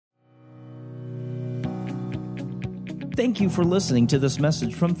Thank you for listening to this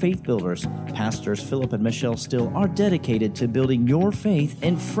message from Faith Builders. Pastors Philip and Michelle Still are dedicated to building your faith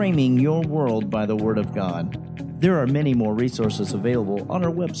and framing your world by the Word of God. There are many more resources available on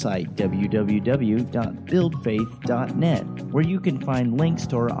our website, www.buildfaith.net, where you can find links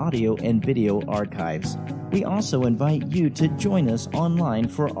to our audio and video archives. We also invite you to join us online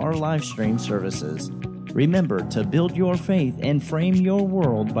for our live stream services. Remember to build your faith and frame your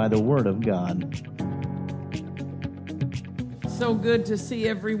world by the Word of God. So good to see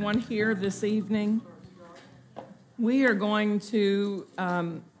everyone here this evening. We are going to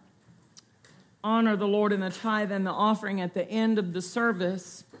honor the Lord in the tithe and the offering at the end of the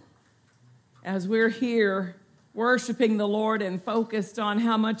service as we're here worshiping the Lord and focused on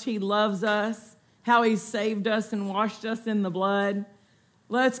how much He loves us, how He saved us and washed us in the blood.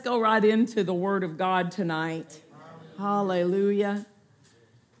 Let's go right into the Word of God tonight. Hallelujah.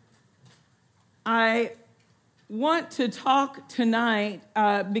 I want to talk tonight,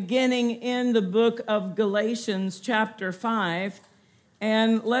 beginning in the book of Galatians chapter 5,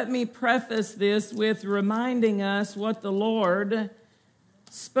 and let me preface this with reminding us what the Lord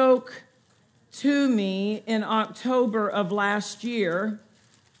spoke to me in October of last year,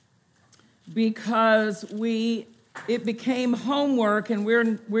 because it became homework, and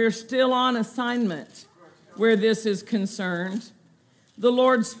we're still on assignment where this is concerned. The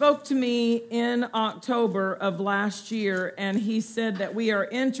Lord spoke to me in October of last year, and He said that we are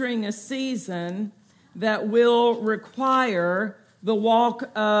entering a season that will require the walk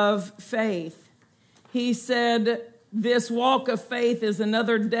of faith. He said this walk of faith is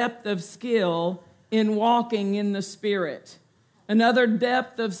another depth of skill in walking in the Spirit. Another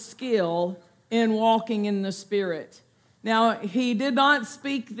depth of skill in walking in the Spirit. Now, He did not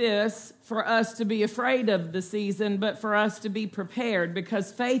speak this for us to be afraid of the season, but for us to be prepared,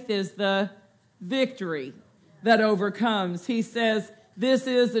 because faith is the victory that overcomes. He says this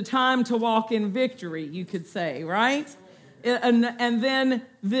is a time to walk in victory, you could say, right? And then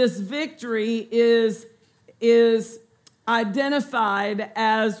this victory is identified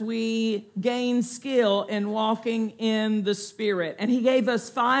as we gain skill in walking in the Spirit. And He gave us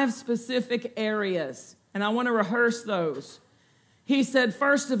 5 specific areas, and I want to rehearse those. He said,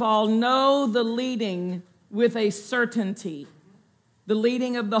 first of all, know the leading with a certainty. The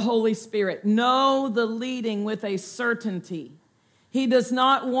leading of the Holy Spirit. Know the leading with a certainty. He does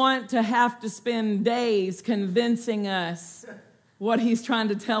not want to have to spend days convincing us what He's trying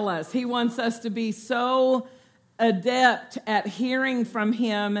to tell us. He wants us to be so adept at hearing from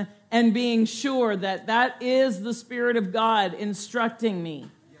Him and being sure that that is the Spirit of God instructing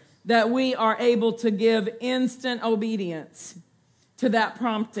me, that we are able to give instant obedience to that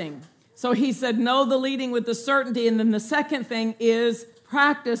prompting. So He said, know the leading with the certainty. And then the second thing is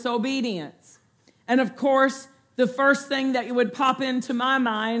practice obedience. And of course, the first thing that would pop into my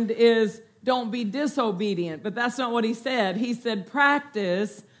mind is don't be disobedient. But that's not what He said. He said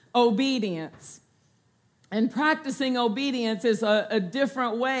practice obedience. And practicing obedience is a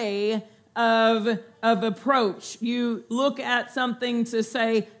different way of approach. You look at something to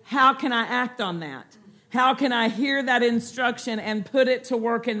say, how can I act on that? How can I hear that instruction and put it to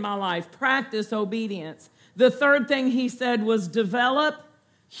work in my life? Practice obedience. The third thing He said was develop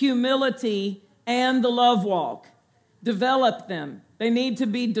humility and the love walk. Develop them. They need to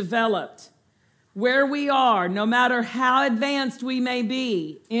be developed. Where we are, no matter how advanced we may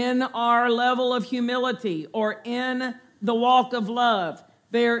be in our level of humility or in the walk of love,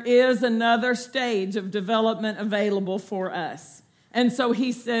 there is another stage of development available for us. And so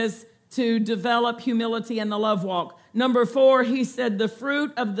He says to develop humility and the love walk. Number 4, He said the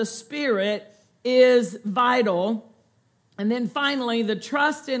fruit of the Spirit is vital. And then finally, the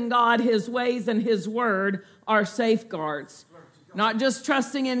trust in God, His ways, and His word are safeguards. Not just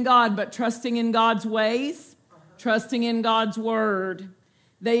trusting in God, but trusting in God's ways, trusting in God's word.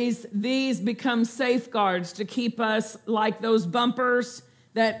 These become safeguards to keep us like those bumpers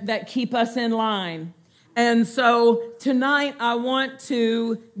that keep us in line. And so tonight I want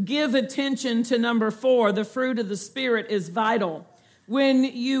to give attention to number 4, the fruit of the Spirit is vital. When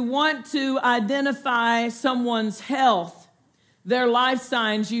you want to identify someone's health, their life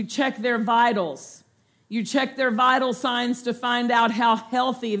signs, you check their vitals. You check their vital signs to find out how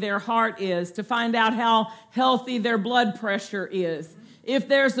healthy their heart is, to find out how healthy their blood pressure is. If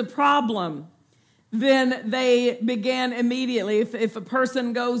there's a problem, then they begin immediately. If a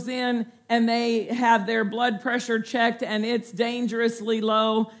person goes in and they have their blood pressure checked and it's dangerously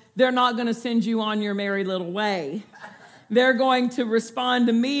low, they're not going to send you on your merry little way. They're going to respond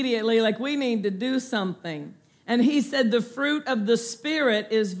immediately like, we need to do something. And He said the fruit of the Spirit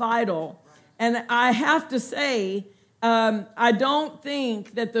is vital. And I have to say, I don't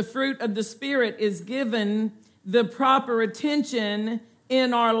think that the fruit of the Spirit is given the proper attention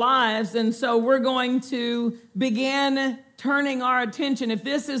in our lives. And so we're going to begin turning our attention. If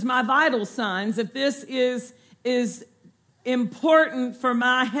this is my vital signs, if this is important for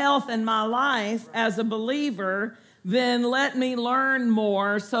my health and my life as a believer, then let me learn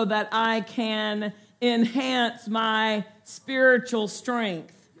more so that I can enhance my spiritual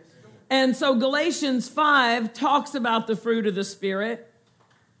strength. And so Galatians 5 talks about the fruit of the Spirit.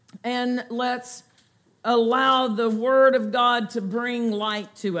 And let's allow the Word of God to bring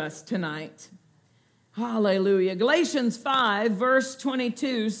light to us tonight. Hallelujah. Galatians 5 verse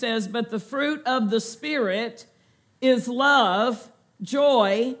 22 says, "But the fruit of the Spirit is love,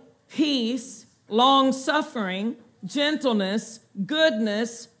 joy, peace, long-suffering, gentleness,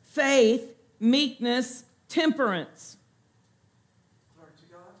 goodness, faith, meekness, temperance."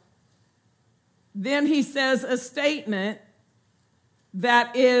 Then he says a statement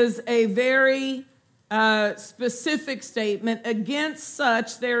that is a very specific statement. "Against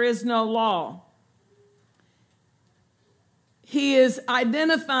such there is no law." He is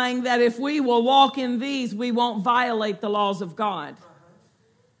identifying that if we will walk in these, we won't violate the laws of God.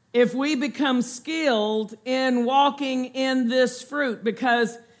 If we become skilled in walking in this fruit,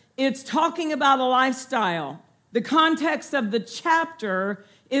 because it's talking about a lifestyle. The context of the chapter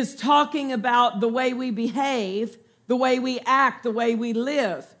is talking about the way we behave, the way we act, the way we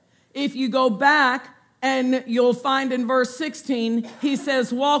live. If you go back and you'll find in verse 16, he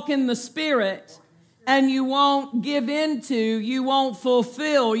says, walk in the Spirit, and you won't give into, you won't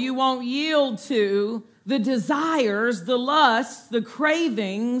fulfill, you won't yield to the desires, the lusts, the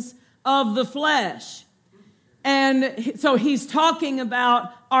cravings of the flesh. And so he's talking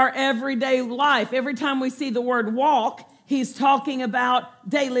about our everyday life. Every time we see the word walk, he's talking about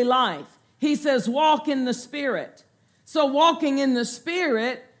daily life. He says, walk in the Spirit. So walking in the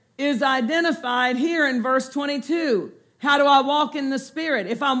Spirit is identified here in verse 22. How do I walk in the Spirit?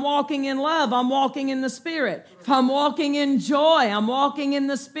 If I'm walking in love, I'm walking in the Spirit. If I'm walking in joy, I'm walking in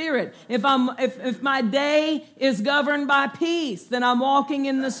the Spirit. If my day is governed by peace, then I'm walking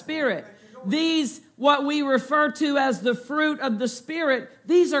in the Spirit. These, what we refer to as the fruit of the Spirit,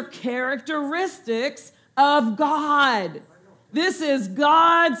 these are characteristics of God. This is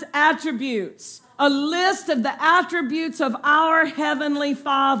God's attributes, a list of the attributes of our Heavenly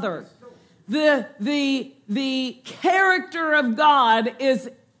Father. The character of God is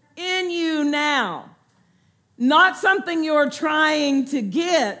in you now, not something you're trying to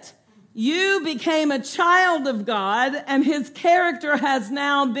get. You became a child of God, and His character has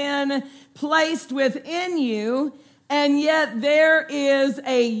now been placed within you, and yet there is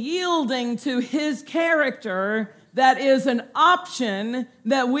a yielding to His character that is an option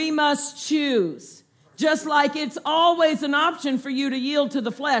that we must choose. Just like it's always an option for you to yield to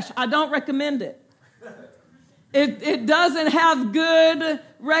the flesh. I don't recommend it. It doesn't have good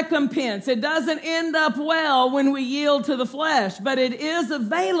recompense. It doesn't end up well when we yield to the flesh, but it is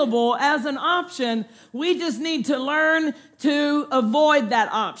available as an option. We just need to learn to avoid that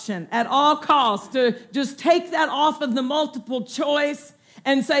option at all costs, to just take that off of the multiple choice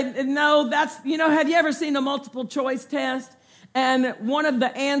and say, no, have you ever seen a multiple choice test? And one of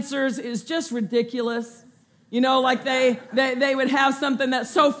the answers is just ridiculous. Like they would have something that's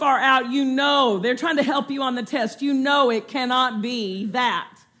so far out, they're trying to help you on the test. It cannot be that.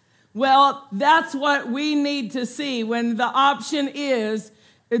 Well, that's what we need to see when the option is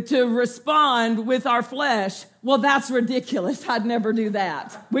to respond with our flesh. Well, that's ridiculous. I'd never do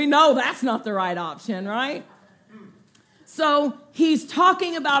that. We know that's not the right option, right? So he's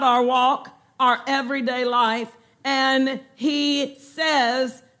talking about our walk, our everyday life, and he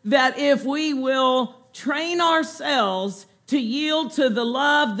says that if we will train ourselves to yield to the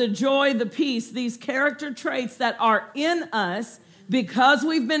love, the joy, the peace, these character traits that are in us because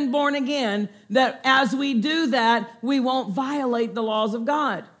we've been born again, that as we do that, we won't violate the laws of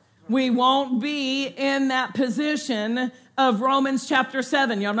God. We won't be in that position of Romans chapter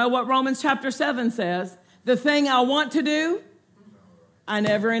 7. Y'all know what Romans chapter 7 says? The thing I want to do, I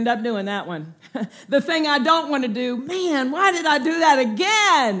never end up doing that one. The thing I don't want to do, man, why did I do that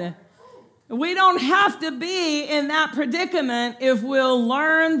again? We don't have to be in that predicament if we'll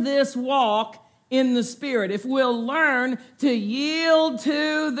learn this walk in the Spirit, if we'll learn to yield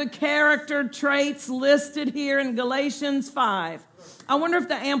to the character traits listed here in Galatians 5. I wonder if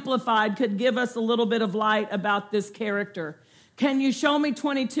the Amplified could give us a little bit of light about this character. Can you show me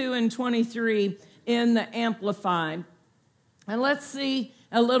 22 and 23 in the Amplified? And let's see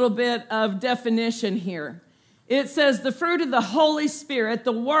a little bit of definition here. It says the fruit of the Holy Spirit,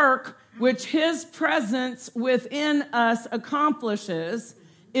 the work which his presence within us accomplishes,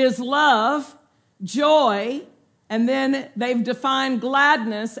 is love, joy, and then they've defined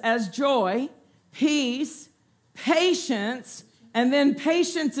gladness as joy, peace, patience, and then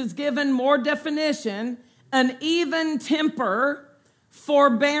patience is given more definition, an even temper,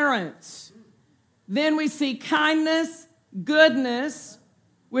 forbearance. Then we see kindness, goodness,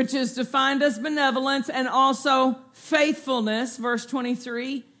 which is defined as benevolence, and also faithfulness, verse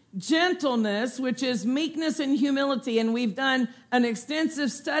 23, gentleness, which is meekness and humility. And we've done an extensive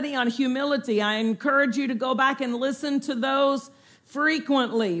study on humility. I encourage you to go back and listen to those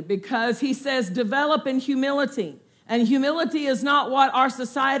frequently, because he says develop in humility. And humility is not what our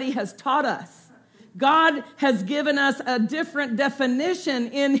society has taught us. God has given us a different definition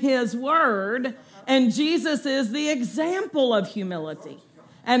in his word, and Jesus is the example of humility.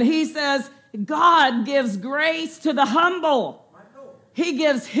 And he says, God gives grace to the humble. He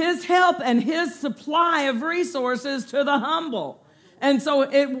gives his help and his supply of resources to the humble. And so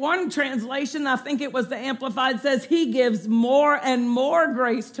in one translation, I think it was the Amplified, says he gives more and more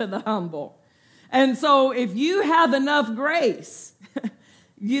grace to the humble. And so if you have enough grace,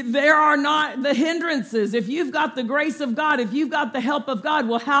 there are not the hindrances. If you've got the grace of God, if you've got the help of God,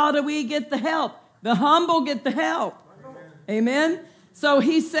 well, how do we get the help? The humble get the help. Amen? So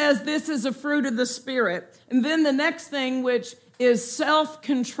he says this is a fruit of the Spirit. And then the next thing, which is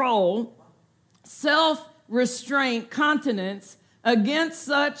self-control, self-restraint, continence. Against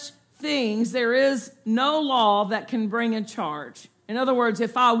such things, there is no law that can bring a charge. In other words,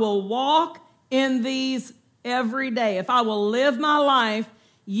 if I will walk in these every day, if I will live my life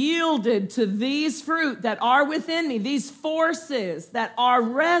yielded to these fruit that are within me, these forces that are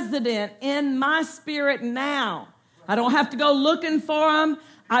resident in my spirit now, I don't have to go looking for them.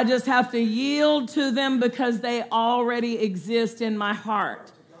 I just have to yield to them because they already exist in my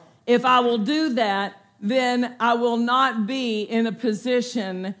heart. If I will do that, then I will not be in a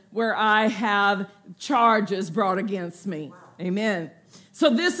position where I have charges brought against me. Amen. So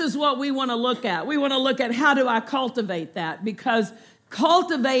this is what we want to look at. We want to look at how do I cultivate that? Because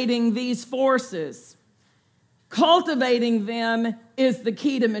cultivating these forces, cultivating them is the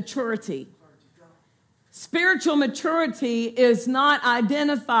key to maturity. Spiritual maturity is not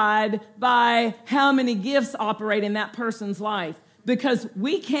identified by how many gifts operate in that person's life, because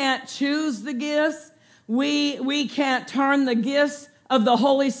we can't choose the gifts. We can't turn the gifts of the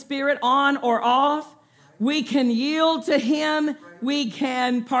Holy Spirit on or off. We can yield to him. We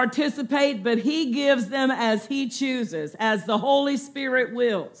can participate, but he gives them as he chooses, as the Holy Spirit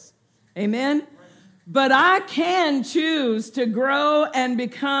wills. Amen? But I can choose to grow and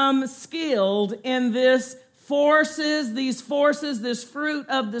become skilled in these forces, this fruit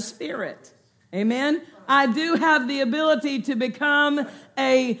of the Spirit. Amen? I do have the ability to become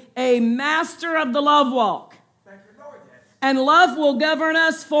a master of the love walk. And love will govern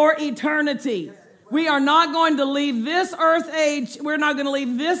us for eternity. We are not going to leave this earth age. We're not going to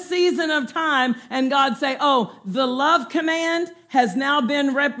leave this season of time and God say, oh, the love command has now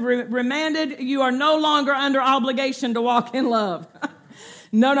been remanded. You are no longer under obligation to walk in love.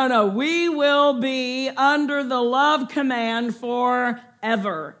 No. We will be under the love command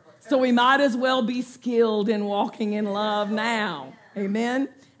forever. So we might as well be skilled in walking in love now. Amen.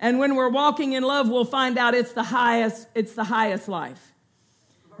 And when we're walking in love, we'll find out it's the highest life.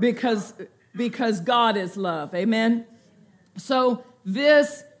 Because God is love. Amen. So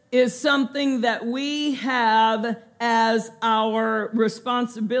this is something that we have as our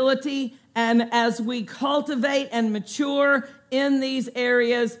responsibility, and as we cultivate and mature in these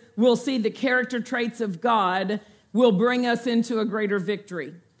areas, we'll see the character traits of God will bring us into a greater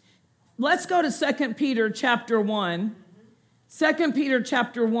victory. Let's go to 2 Peter chapter 1. 2 Peter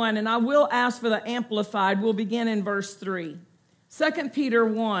chapter 1, and I will ask for the Amplified. We'll begin in verse 3. 2 Peter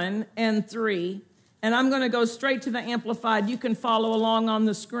 1 and 3, and I'm going to go straight to the Amplified. You can follow along on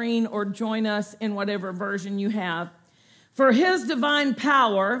the screen or join us in whatever version you have. For his divine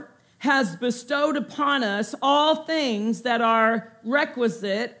power has bestowed upon us all things that are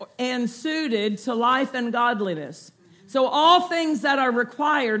requisite and suited to life and godliness. So all things that are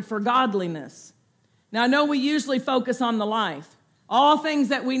required for godliness. Now I know we usually focus on the life. All things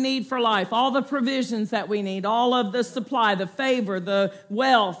that we need for life, all the provisions that we need, all of the supply, the favor, the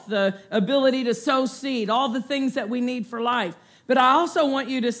wealth, the ability to sow seed, all the things that we need for life. But I also want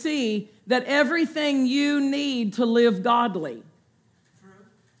you to see that everything you need to live godly.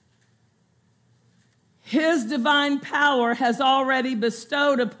 His divine power has already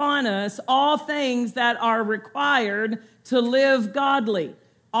bestowed upon us all things that are required to live godly.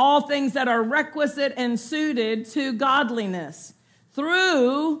 all things that are requisite and suited to godliness,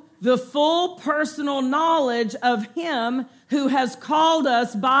 through the full personal knowledge of him who has called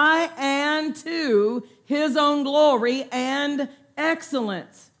us by and to his own glory and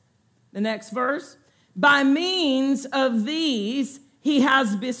excellence. The next verse. By means of these, he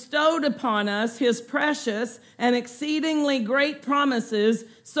has bestowed upon us his precious and exceedingly great promises,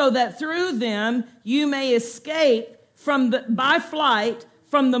 so that through them you may escape by flight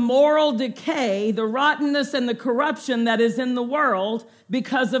from the moral decay, the rottenness, and the corruption that is in the world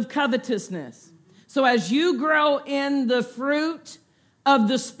because of covetousness. So as you grow in the fruit of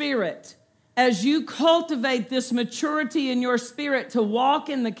the Spirit, as you cultivate this maturity in your spirit to walk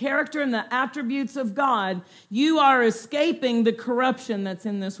in the character and the attributes of God, you are escaping the corruption that's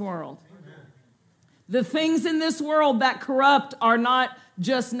in this world. Amen. The things in this world that corrupt are not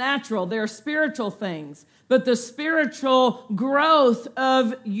just natural, they're spiritual things. But the spiritual growth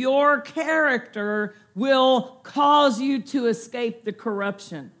of your character will cause you to escape the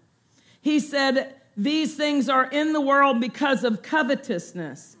corruption. He said, these things are in the world because of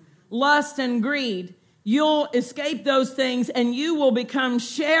covetousness, lust, and greed. You'll escape those things and you will become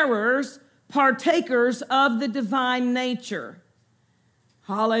sharers, partakers of the divine nature.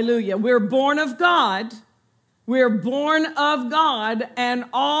 Hallelujah. We're born of God. We're born of God, and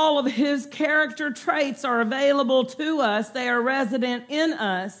all of his character traits are available to us. They are resident in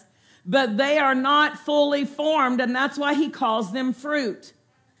us, but they are not fully formed, and that's why he calls them fruit.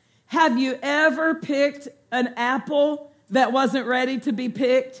 Have you ever picked an apple that wasn't ready to be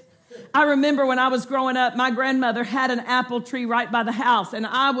picked? I remember when I was growing up, my grandmother had an apple tree right by the house, and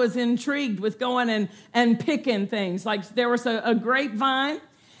I was intrigued with going and picking things. Like there was a grapevine,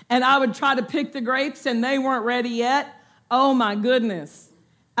 and I would try to pick the grapes, and they weren't ready yet. Oh, my goodness.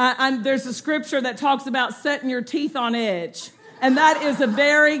 There's a scripture that talks about setting your teeth on edge, and that is a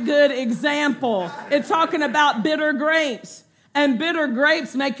very good example. It's talking about bitter grapes, and bitter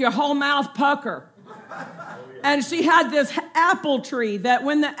grapes make your whole mouth pucker. And she had this apple tree that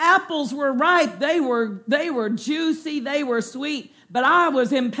when the apples were ripe, they were juicy, they were sweet. But I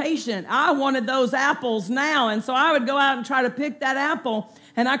was impatient. I wanted those apples now. And so I would go out and try to pick that apple,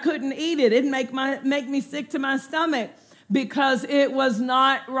 and I couldn't eat it. It'd make me sick to my stomach because it was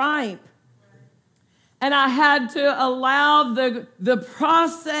not ripe. And I had to allow the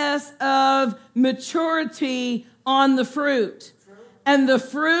process of maturity on the fruit. And the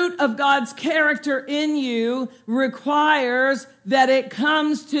fruit of God's character in you requires that it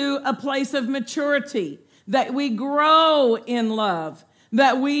comes to a place of maturity, that we grow in love,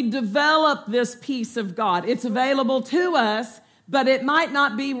 that we develop this peace of God. It's available to us, but it might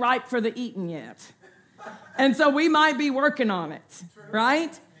not be ripe for the eating yet. And so we might be working on it,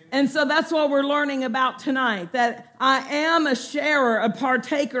 right? And so that's what we're learning about tonight, that I am a sharer, a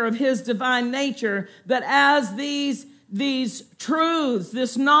partaker of his divine nature, that as these truths,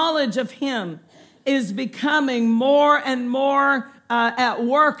 this knowledge of him is becoming more and more at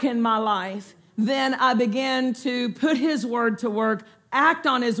work in my life, then I began to put his word to work, act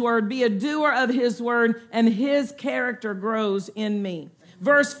on his word, be a doer of his word, and his character grows in me.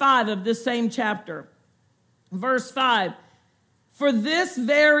 Verse 5 of this same chapter. Verse 5, for this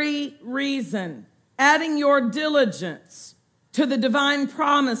very reason, adding your diligence to the divine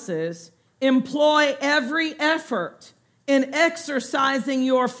promises, employ every effort in exercising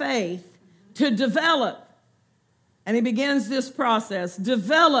your faith to develop. And he begins this process.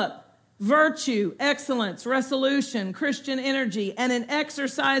 Develop virtue, excellence, resolution, Christian energy. And in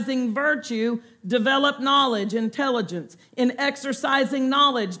exercising virtue, develop knowledge, intelligence. In exercising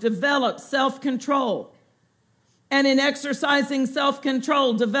knowledge, develop self-control. And in exercising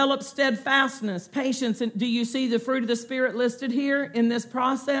self-control, develop steadfastness, patience. And do you see the fruit of the Spirit listed here in this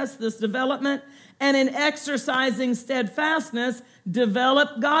process, this development? And in exercising steadfastness,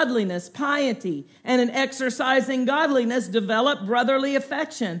 develop godliness, piety. And in exercising godliness, develop brotherly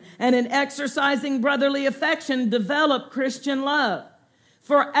affection. And in exercising brotherly affection, develop Christian love.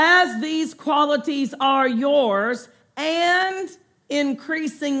 For as these qualities are yours and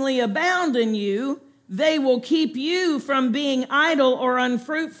increasingly abound in you, they will keep you from being idle or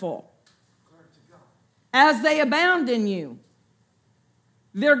unfruitful. As they abound in you,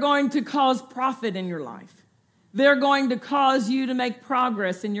 they're going to cause profit in your life. They're going to cause you to make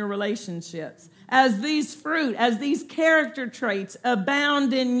progress in your relationships. As these fruit, as these character traits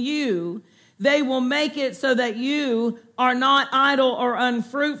abound in you, they will make it so that you are not idle or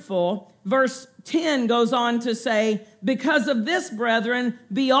unfruitful. Verse 10 goes on to say, because of this, brethren,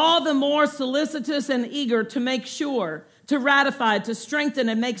 be all the more solicitous and eager to make sure, to ratify, to strengthen,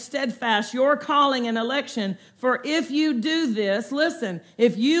 and make steadfast your calling and election. For if you do this, listen,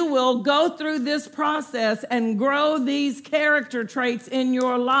 if you will go through this process and grow these character traits in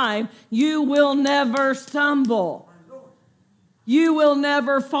your life, you will never stumble. You will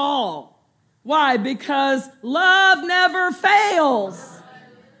never fall. Why? Because love never fails.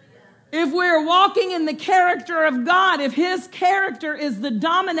 If we're walking in the character of God, if His character is the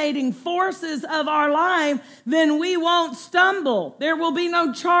dominating forces of our life, then we won't stumble. There will be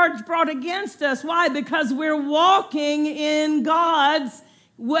no charge brought against us. Why? Because we're walking in God's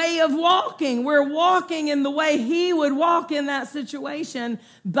way of walking. We're walking in the way He would walk in that situation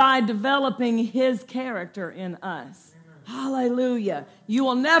by developing His character in us. Hallelujah. You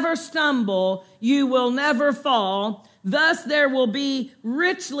will never stumble. You will never fall. Thus there will be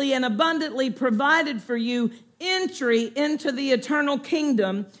richly and abundantly provided for you entry into the eternal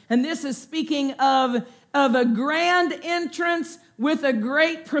kingdom. And this is speaking of a grand entrance with a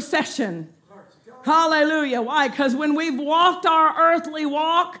great procession. Hallelujah. Why? Because when we've walked our earthly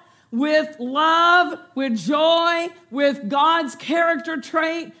walk with love, with joy, with God's character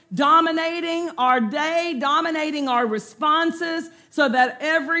trait, dominating our day, dominating our responses, so that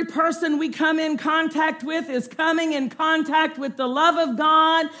every person we come in contact with is coming in contact with the love of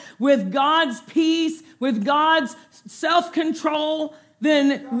God, with God's peace, with God's self-control,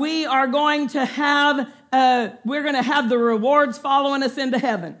 then we are going to have, the rewards following us into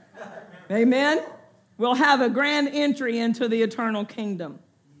heaven. Amen? We'll have a grand entry into the eternal kingdom.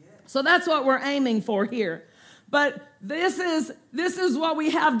 So that's what we're aiming for here. But this is what we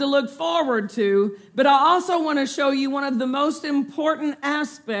have to look forward to. But I also want to show you one of the most important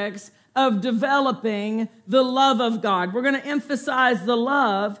aspects of developing the love of God. We're going to emphasize the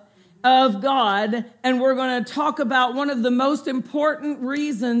love of God, and we're going to talk about one of the most important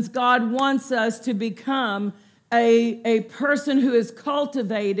reasons God wants us to become a person who is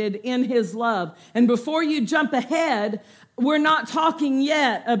cultivated in His love. And before you jump ahead, we're not talking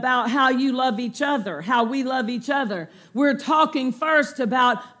yet about how you love each other, how we love each other. We're talking first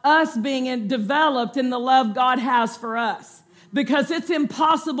about us being developed in the love God has for us. Because it's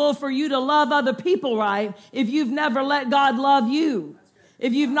impossible for you to love other people right if you've never let God love you.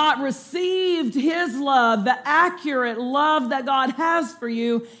 If you've not received His love, the accurate love that God has for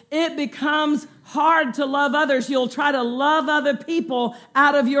you, it becomes hard to love others. You'll try to love other people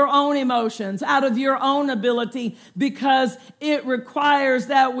out of your own emotions, out of your own ability, because it requires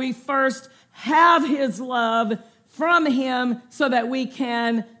that we first have His love from Him so that we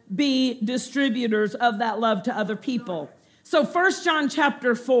can be distributors of that love to other people. So 1 John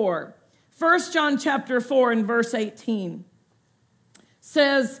chapter 4 and verse 18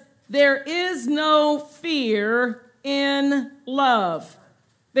 says, there is no fear in love.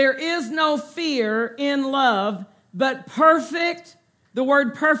 There is no fear in love, but perfect, the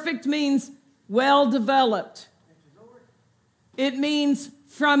word perfect means well developed. It means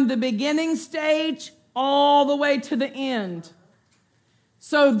from the beginning stage all the way to the end.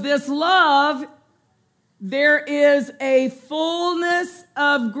 So this love, there is a fullness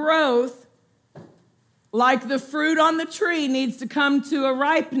of growth. Like the fruit on the tree needs to come to a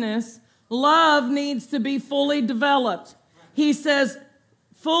ripeness, love needs to be fully developed. He says,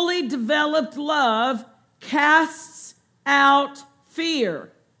 fully developed love casts out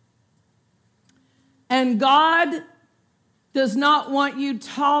fear. And God does not want you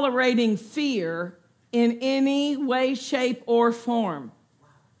tolerating fear in any way, shape, or form.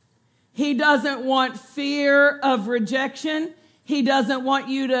 He doesn't want fear of rejection. He doesn't want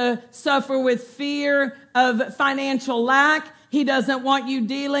you to suffer with fear of financial lack. He doesn't want you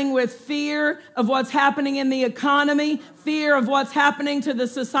dealing with fear of what's happening in the economy, fear of what's happening to the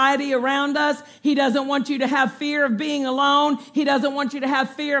society around us. He doesn't want you to have fear of being alone. He doesn't want you to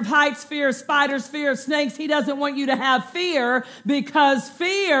have fear of heights, fear of spiders, fear of snakes. He doesn't want you to have fear, because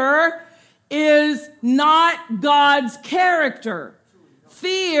fear is not God's character.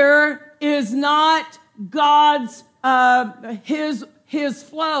 Fear is not God's his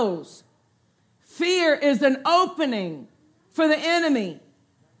flows. Fear is an opening for the enemy.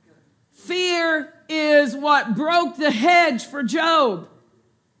 Fear is what broke the hedge for Job.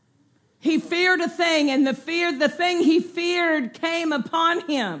 He feared a thing, and the thing he feared came upon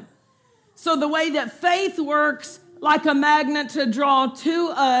him. So the way that faith works like a magnet to draw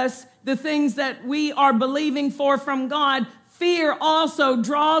to us the things that we are believing for from God, fear also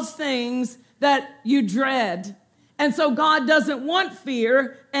draws things that you dread. And so God doesn't want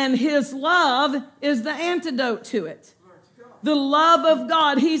fear, and His love is the antidote to it. The love of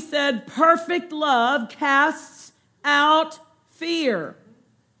God, He said, perfect love casts out fear.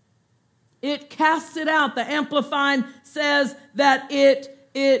 It casts it out. The Amplified says that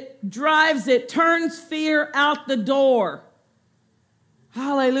it drives, it turns fear out the door.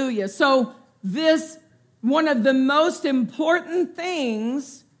 Hallelujah. So this, one of the most important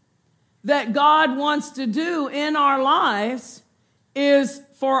things that God wants to do in our lives is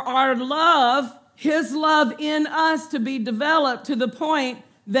for our love, His love in us to be developed to the point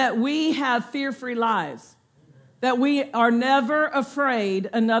that we have fear-free lives, that we are never afraid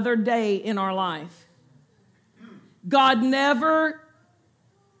another day in our life. God never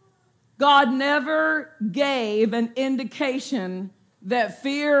gave an indication that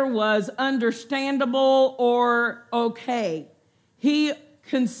fear was understandable or okay. He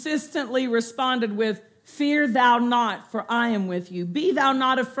consistently responded with, "Fear thou not, for I am with you. Be thou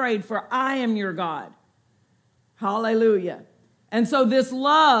not afraid, for I am your God." Hallelujah. And so this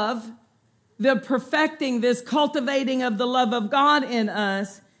love, the perfecting, this cultivating of the love of God in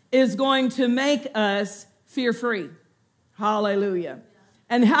us is going to make us fear-free. Hallelujah.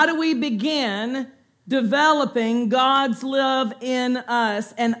 And how do we begin developing God's love in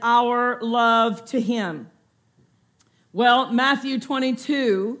us and our love to Him? Well, Matthew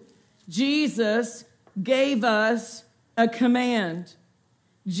 22, Jesus gave us a command.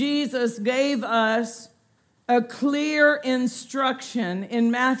 Jesus gave us a clear instruction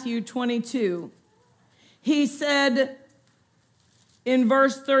in Matthew 22. He said in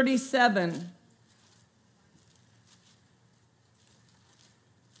verse 37,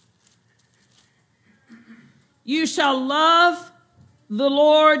 "You shall love the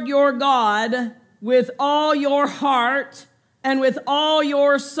Lord your God with all your heart and with all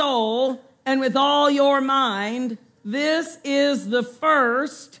your soul and with all your mind. This is the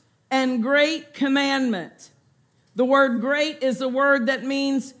first and great commandment." The word great is a word that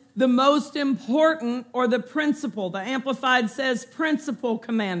means the most important or the principal. The Amplified says principal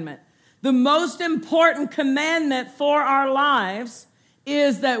commandment. The most important commandment for our lives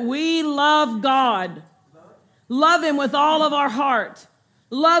is that we love God. Love Him with all of our heart.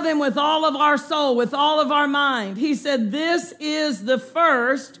 Love Him with all of our soul, with all of our mind. He said this is the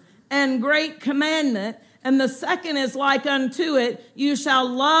first and great commandment. And the second is like unto it, you shall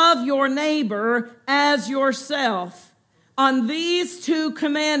love your neighbor as yourself. On these two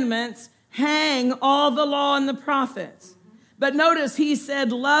commandments hang all the law and the prophets. But notice he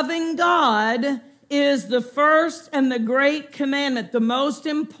said loving God is the first and the great commandment, the most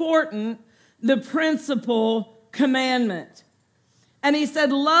important, the principal commandment. And he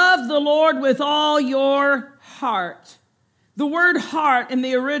said, love the Lord with all your heart. The word heart in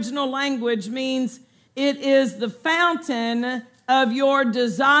the original language means it is the fountain of your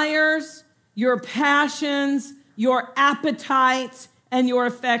desires, your passions, your appetites, and your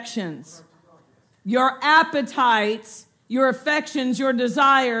affections. Your appetites, your affections, your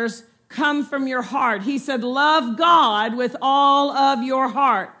desires come from your heart. He said, love God with all of your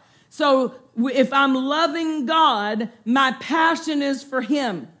heart. So if I'm loving God, my passion is for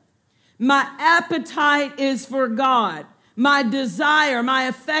Him. My appetite is for God. My desire, my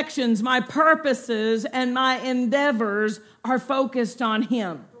affections, my purposes, and my endeavors are focused on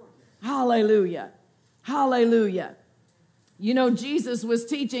Him. Hallelujah. Hallelujah. You know, Jesus was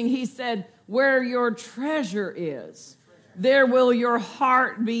teaching, He said, where your treasure is, there will your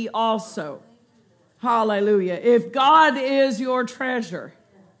heart be also. Hallelujah. If God is your treasure,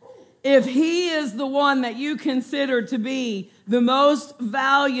 if He is the one that you consider to be the most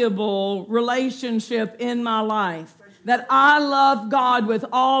valuable relationship in my life, that I love God with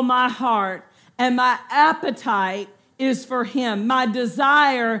all my heart, and my appetite is for Him. My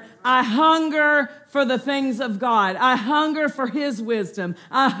desire, I hunger for the things of God. I hunger for His wisdom.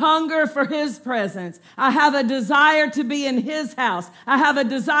 I hunger for His presence. I have a desire to be in His house. I have a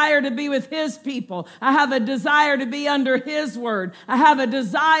desire to be with His people. I have a desire to be under His word. I have a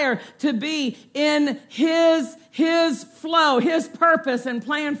desire to be in His flow, His purpose and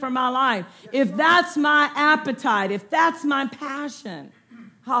plan for my life. If that's my appetite, if that's my passion,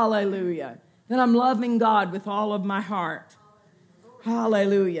 hallelujah, then I'm loving God with all of my heart.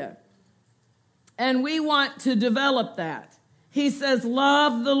 Hallelujah. And we want to develop that. He says,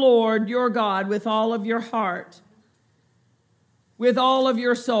 love the Lord your God with all of your heart, with all of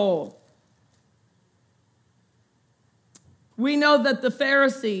your soul. We know that the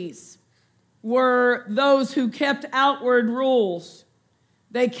Pharisees were those who kept outward rules.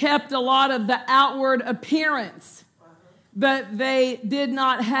 They kept a lot of the outward appearance, but they did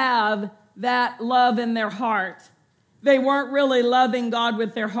not have that love in their heart. They weren't really loving God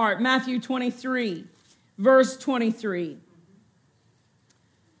with their heart. Matthew 23, verse 23.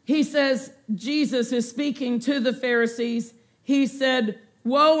 He says, Jesus is speaking to the Pharisees. He said,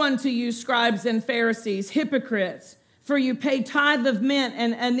 Woe unto you, scribes and Pharisees, hypocrites! For you pay tithe of mint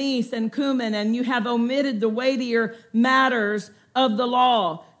and anise and cumin, and you have omitted the weightier matters of the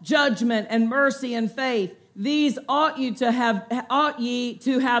law, judgment and mercy and faith. These ought ye to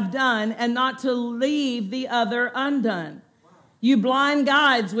have done, and not to leave the other undone. You blind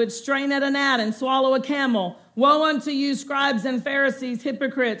guides, which strain at a gnat and swallow a camel. Woe unto you, scribes and Pharisees,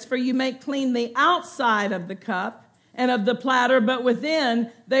 hypocrites! For you make clean the outside of the cup and of the platter, but within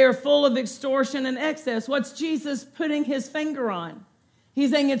they are full of extortion and excess. What's Jesus putting his finger on?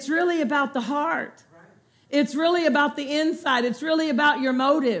 He's saying it's really about the heart. It's really about the inside. It's really about your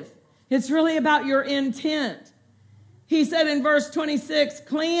motive. It's really about your intent. He said in verse 26,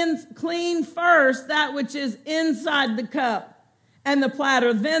 clean first that which is inside the cup and the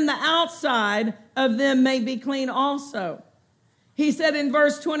platter, then the outside of them may be clean also. He said in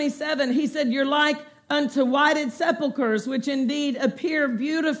verse 27, he said, you're like unto whited sepulchres, which indeed appear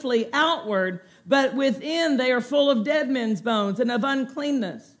beautifully outward, but within they are full of dead men's bones and of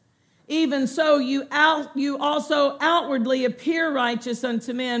uncleanness. Even so, you also outwardly appear righteous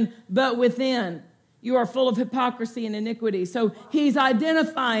unto men, but within you are full of hypocrisy and iniquity. So he's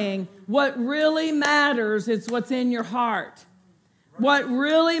identifying what really matters is what's in your heart. What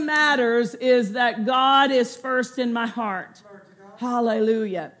really matters is that God is first in my heart.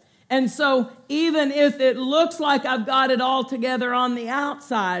 Hallelujah. And so even if it looks like I've got it all together on the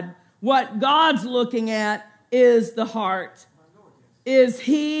outside, what God's looking at is the heart. Is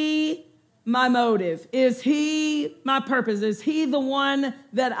he my motive? Is he my purpose? Is he the one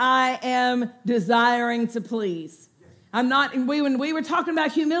that I am desiring to please? When we were talking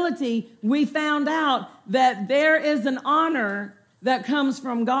about humility, we found out that there is an honor that comes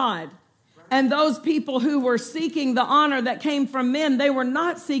from God. And those people who were seeking the honor that came from men, they were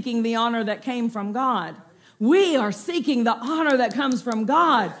not seeking the honor that came from God. We are seeking the honor that comes from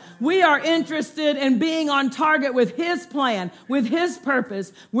God. We are interested in being on target with his plan, with his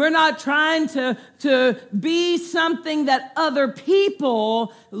purpose. We're not trying to be something that other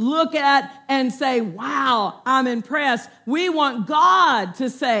people look at and say, wow, I'm impressed. We want God to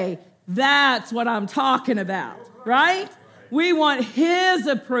say, that's what I'm talking about, right? We want his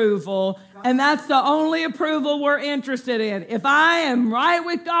approval, and that's the only approval we're interested in. If I am right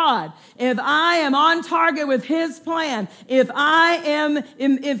with God, if I am on target with his plan, if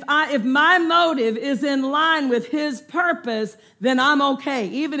my motive is in line with his purpose, then I'm okay.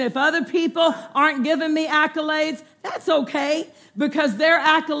 Even if other people aren't giving me accolades, that's okay, because their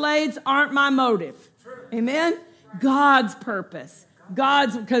accolades aren't my motive. Amen? God's purpose.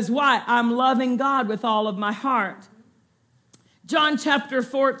 Because why? I'm loving God with all of my heart. John chapter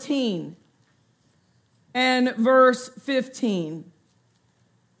 14 and verse 15.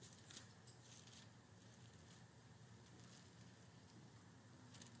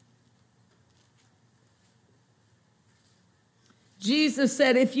 Jesus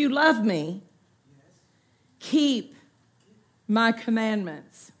said, if you love me, keep my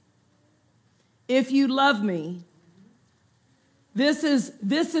commandments. If you love me, this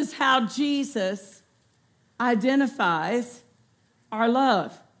is how Jesus identifies our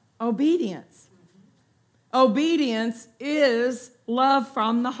love. Obedience. Obedience is love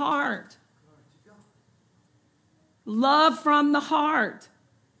from the heart. Love from the heart.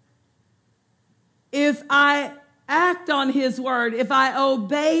 If I act on his word, if I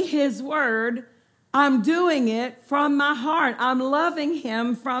obey his word, I'm doing it from my heart. I'm loving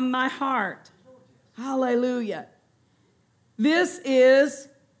him from my heart. Hallelujah. This is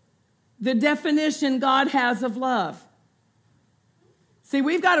the definition God has of love. See,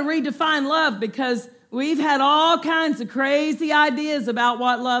 we've got to redefine love because we've had all kinds of crazy ideas about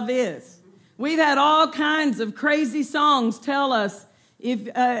what love is. We've had all kinds of crazy songs tell us,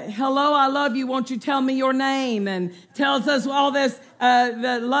 hello, I love you, won't you tell me your name? And tells us all this,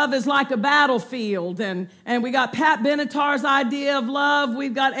 that love is like a battlefield. And we got Pat Benatar's idea of love.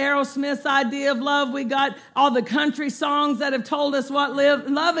 We've got Aerosmith's idea of love. We got all the country songs that have told us what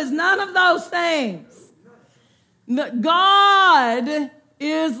love is. None of those things. God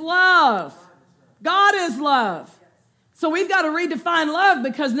is love. God is love. So we've got to redefine love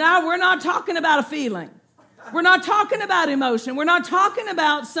because now we're not talking about a feeling. We're not talking about emotion. We're not talking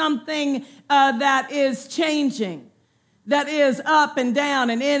about something that is changing, that is up and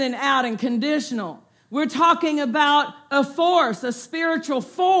down and in and out and conditional. We're talking about a force, a spiritual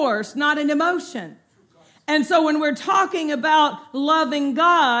force, not an emotion. And so when we're talking about loving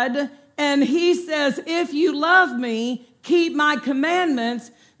God, and he says, if you love me, keep my commandments.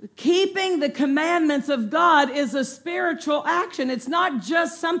 Keeping the commandments of God is a spiritual action. It's not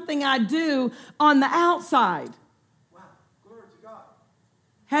just something I do on the outside. Wow, glory to God.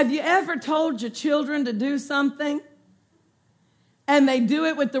 Have you ever told your children to do something and they do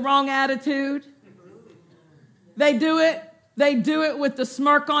it with the wrong attitude? They do it with the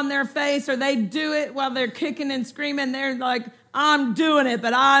smirk on their face, or they do it while they're kicking and screaming. They're like, I'm doing it,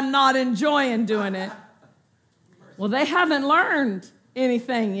 but I'm not enjoying doing it. Well, they haven't learned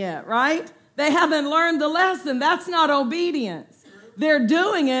anything yet, right? They haven't learned the lesson. That's not obedience. They're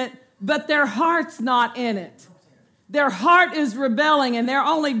doing it, but their heart's not in it. Their heart is rebelling, and they're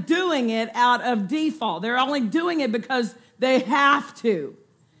only doing it out of default. They're only doing it because they have to.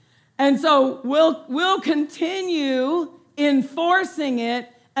 And so we'll continue enforcing it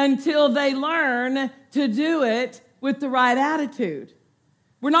until they learn to do it with the right attitude.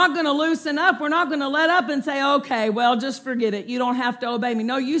 We're not going to loosen up. We're not going to let up and say, okay, well, just forget it. You don't have to obey me.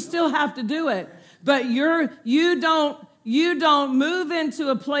 No, you still have to do it. But you don't move into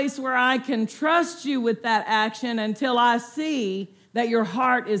a place where I can trust you with that action until I see that your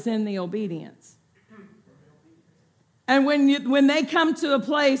heart is in the obedience. And when they come to a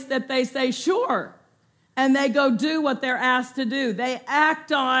place that they say, sure, and they go do what they're asked to do, they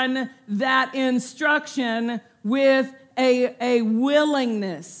act on that instruction with a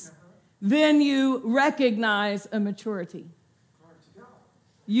willingness, then you recognize a maturity.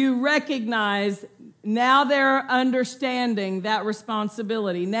 You recognize now they're understanding that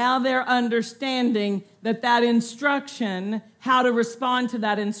responsibility. Now they're understanding that instruction, how to respond to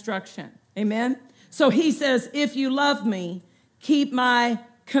that instruction. Amen? So he says, if you love me, keep my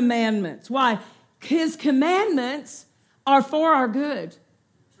commandments. Why? His commandments are for our good.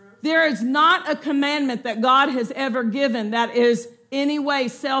 There is not a commandment that God has ever given that is any way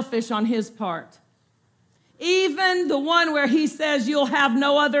selfish on his part. Even the one where he says, you'll have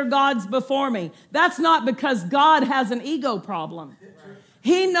no other gods before me. That's not because God has an ego problem.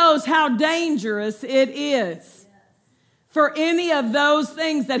 He knows how dangerous it is for any of those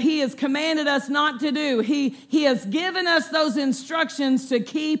things that he has commanded us not to do. He has given us those instructions to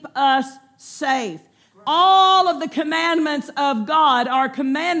keep us safe. All of the commandments of God are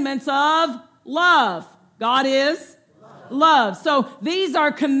commandments of love. God is love. So these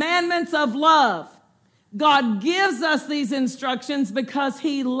are commandments of love. God gives us these instructions because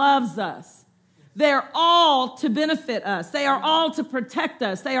he loves us. They're all to benefit us. They are all to protect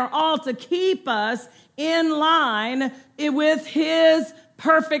us. They are all to keep us in line with his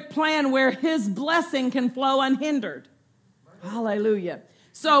perfect plan where his blessing can flow unhindered. Hallelujah.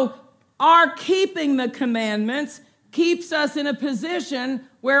 So our keeping the commandments keeps us in a position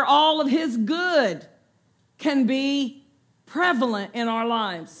where all of his good can be prevalent in our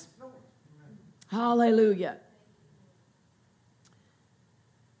lives. Hallelujah.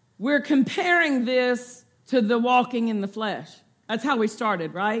 We're comparing this to the walking in the flesh. That's how we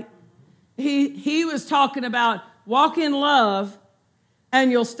started, right? He was talking about walk in love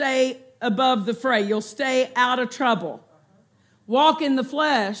and you'll stay above the fray. You'll stay out of trouble. Walk in the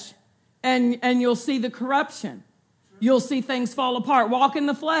flesh and you'll see the corruption. You'll see things fall apart. Walk in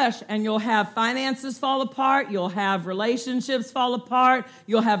the flesh and you'll have finances fall apart. You'll have relationships fall apart.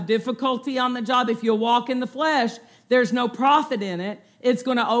 You'll have difficulty on the job. If you walk in the flesh, there's no profit in it. It's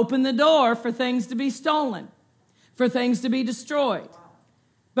going to open the door for things to be stolen, for things to be destroyed.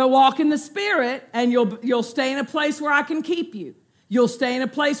 But walk in the Spirit and you'll stay in a place where I can keep you. You'll stay in a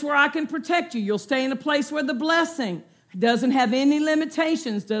place where I can protect you. You'll stay in a place where the blessing doesn't have any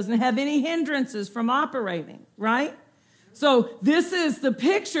limitations, doesn't have any hindrances from operating, right? So this is the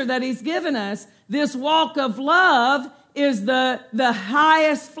picture that he's given us. This walk of love is the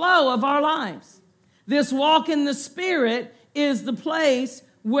highest flow of our lives. This walk in the Spirit is the place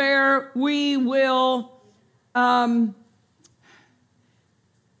where we will,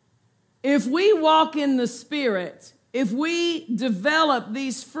 if we walk in the Spirit, if we develop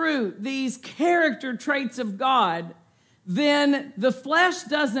these fruit, these character traits of God, then the flesh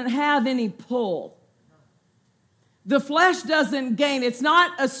doesn't have any pull. The flesh doesn't gain. It's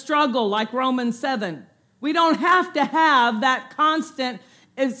not a struggle like Romans 7. We don't have to have that constant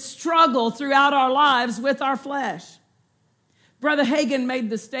struggle throughout our lives with our flesh. Brother Hagin made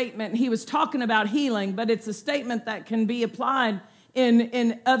the statement, he was talking about healing, but it's a statement that can be applied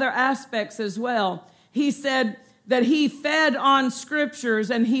in other aspects as well. He said that he fed on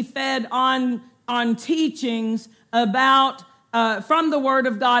scriptures and he fed on teachings about from the Word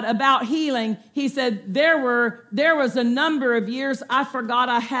of God about healing. He said there was a number of years I forgot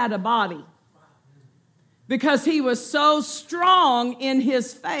I had a body because he was so strong in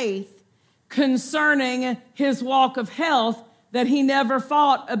his faith concerning his walk of health that he never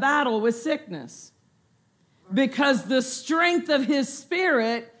fought a battle with sickness because the strength of his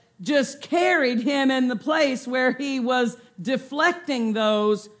spirit just carried him in the place where he was deflecting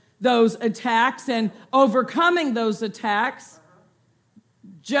those attacks and overcoming those attacks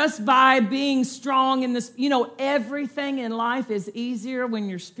just by being strong in this. You know, everything in life is easier when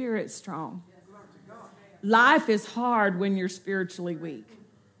your spirit's strong. Life is hard when you're spiritually weak.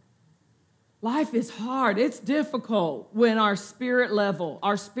 Life is hard. It's difficult when our spirit level,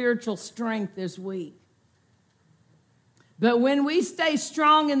 our spiritual strength is weak. But when we stay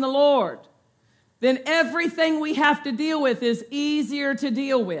strong in the Lord, then everything we have to deal with is easier to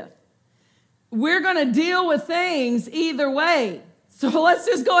deal with. We're going to deal with things either way. So let's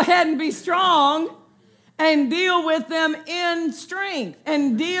just go ahead and be strong and deal with them in strength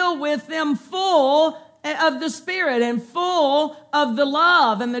and deal with them full of the Spirit and full of the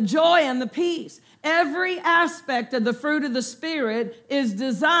love and the joy and the peace. Every aspect of the fruit of the Spirit is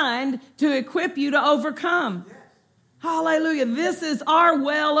designed to equip you to overcome. Yes. Hallelujah. This is our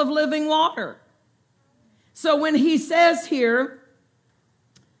well of living water. So when he says here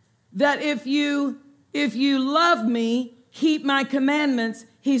that if you love me, keep my commandments,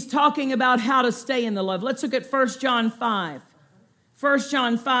 he's talking about how to stay in the love. Let's look at 1 John 5. 1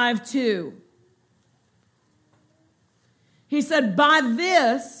 John 5:2. He said, by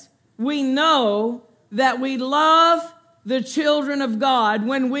this we know that we love the children of God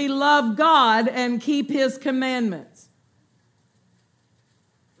when we love God and keep his commandments.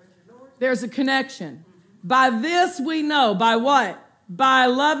 There's a connection. By this we know. By what? By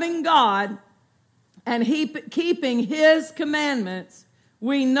loving God and keeping his commandments,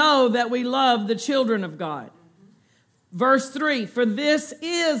 we know that we love the children of God. Verse 3, for this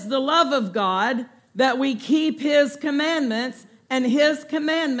is the love of God, that we keep his commandments, and his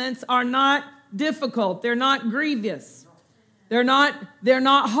commandments are not difficult. They're not grievous. They're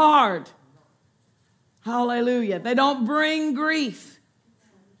not hard. Hallelujah. They don't bring grief.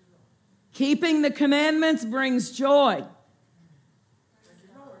 Keeping the commandments brings joy.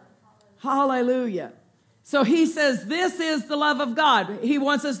 Hallelujah. So he says this is the love of God. He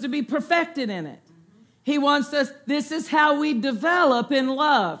wants us to be perfected in it. He wants us, this is how we develop in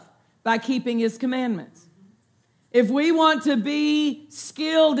love, by keeping his commandments. If we want to be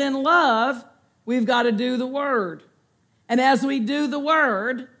skilled in love, we've got to do the word. And as we do the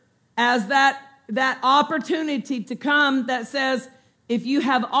word, as that opportunity to come that says, if you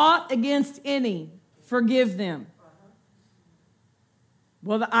have aught against any, forgive them.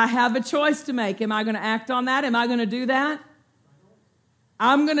 Well, I have a choice to make. Am I going to act on that? Am I going to do that?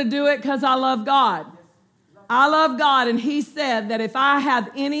 I'm going to do it because I love God. I love God, and he said that if I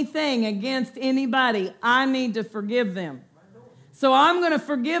have anything against anybody, I need to forgive them. So I'm going to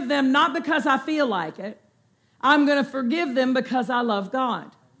forgive them not because I feel like it. I'm going to forgive them because I love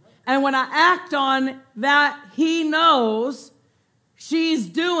God. And when I act on that, he knows she's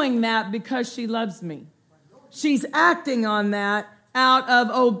doing that because she loves me. She's acting on that out of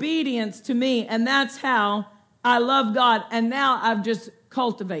obedience to me, and that's how I love God. And now I've just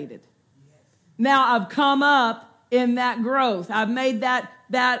cultivated. Now I've come up in that growth. I've made that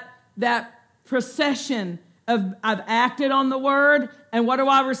procession of, I've acted on the word, and what do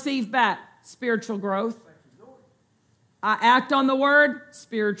I receive back? Spiritual growth. I act on the word,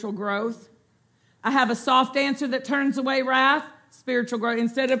 spiritual growth. I have a soft answer that turns away wrath, spiritual growth.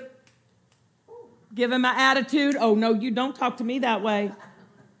 Instead of giving my attitude, oh no, you don't talk to me that way.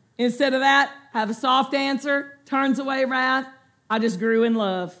 Instead of that, have a soft answer, turns away wrath. I just grew in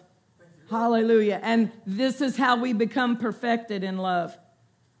love. Hallelujah. And this is how we become perfected in love.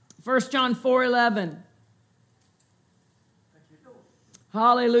 1 John 4:11.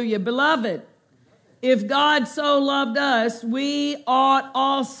 Hallelujah. Beloved, if God so loved us, we ought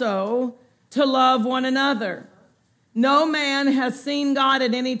also to love one another. No man has seen God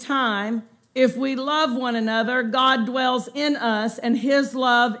at any time. If we love one another, God dwells in us, and his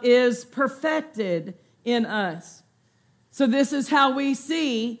love is perfected in us. So this is how we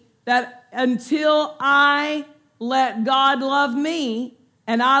see that until I let God love me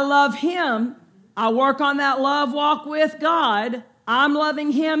and I love him, I work on that love walk with God. I'm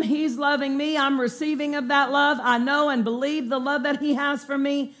loving him. He's loving me. I'm receiving of that love. I know and believe the love that he has for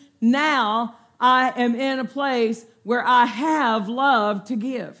me. Now I am in a place where I have love to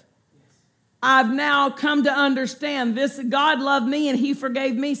give. I've now come to understand this. God loved me and he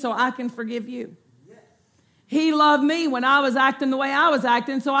forgave me, so I can forgive you. He loved me when I was acting the way I was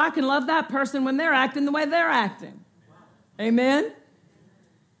acting, so I can love that person when they're acting the way they're acting. Amen?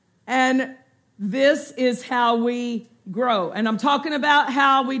 And this is how we grow. And I'm talking about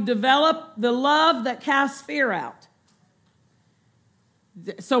how we develop the love that casts fear out.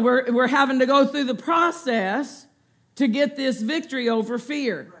 So we're having to go through the process to get this victory over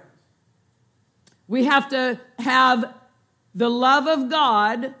fear. We have to have the love of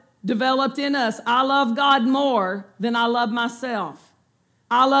God developed in us. I love God more than I love myself.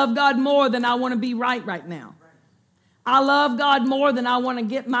 I love God more than I want to be right now. I love God more than I want to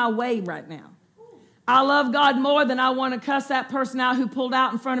get my way right now. I love God more than I want to cuss that person out who pulled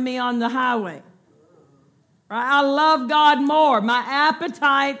out in front of me on the highway. Right? I love God more. My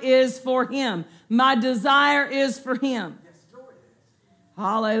appetite is for Him. My desire is for Him.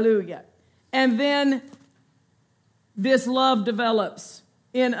 Hallelujah. And then this love develops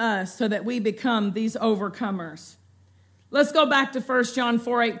in us so that we become these overcomers. Let's go back to 1 John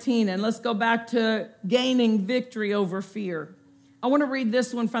 4:18 and let's go back to gaining victory over fear. I want to read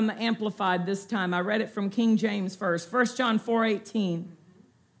this one from the Amplified this time. I read it from King James first. 1 John 4:18.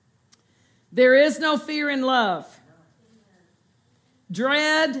 There is no fear in love.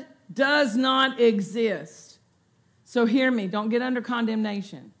 Dread does not exist. So hear me, don't get under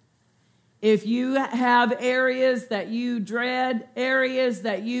condemnation. If you have areas that you dread, areas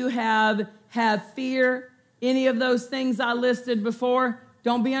that you have fear, any of those things I listed before,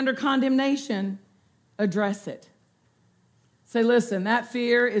 don't be under condemnation. Address it. Say, listen, that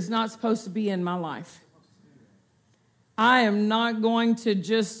fear is not supposed to be in my life. I am not going to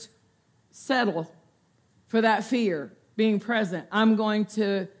just settle for that fear being present. I'm going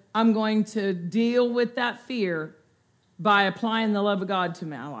to deal with that fear by applying the love of God to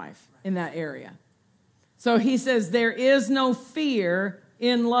my life in that area. So he says, there is no fear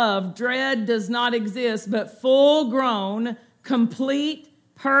in love. Dread does not exist, but full-grown, complete,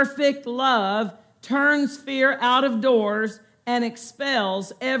 perfect love turns fear out of doors and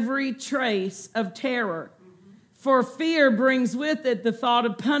expels every trace of terror. For fear brings with it the thought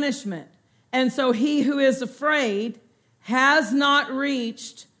of punishment. And so he who is afraid has not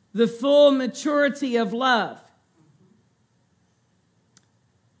reached the full maturity of love.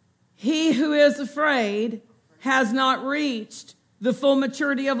 He who is afraid has not reached the full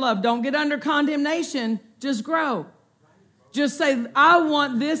maturity of love. Don't get under condemnation. Just grow. Just say, I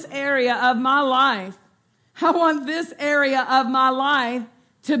want this area of my life. I want this area of my life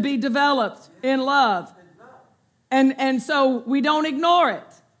to be developed in love. And so we don't ignore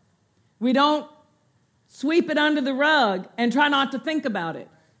it. We don't sweep it under the rug and try not to think about it.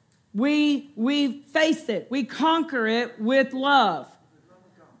 We face it. We conquer it with love.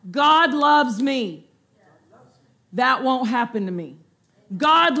 God loves me. That won't happen to me.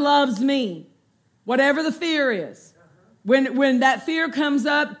 God loves me. Whatever the fear is. When that fear comes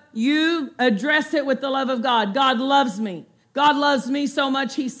up, you address it with the love of God. God loves me. God loves me so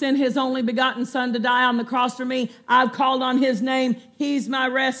much, He sent His only begotten Son to die on the cross for me. I've called on His name. He's my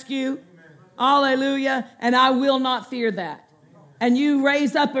rescue. Hallelujah. And I will not fear that. And you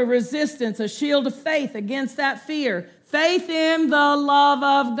raise up a resistance, a shield of faith against that fear. Faith in the love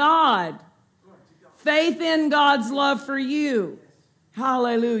of God. Faith in God's love for you.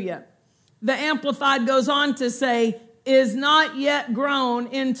 Hallelujah. The Amplified goes on to say, is not yet grown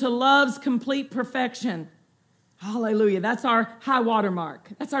into love's complete perfection. Hallelujah. That's our high water mark.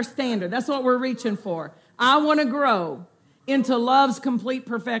 That's our standard. That's what we're reaching for. I want to grow into love's complete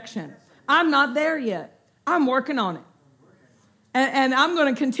perfection. I'm not there yet. I'm working on it. And I'm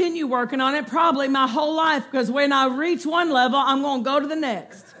going to continue working on it probably my whole life, because when I reach one level, I'm going to go to the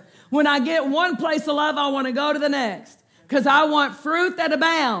next. When I get one place of love, I want to go to the next, because I want fruit that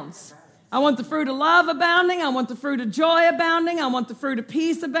abounds. I want the fruit of love abounding. I want the fruit of joy abounding. I want the fruit of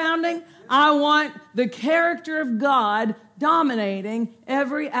peace abounding. I want the character of God dominating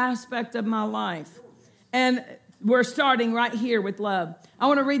every aspect of my life. And we're starting right here with love. I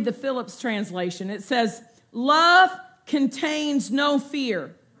want to read the Phillips translation. It says, love contains no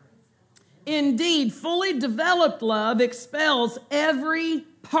fear. Indeed, fully developed love expels every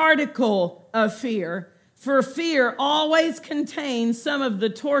particle of fear, for fear always contains some of the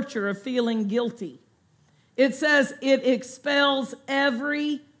torture of feeling guilty. It says it expels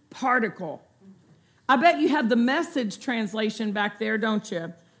every particle. I bet you have the Message translation back there, don't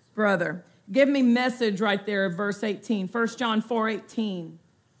you, brother? Give me Message right there, verse 18. 1 John 4:18.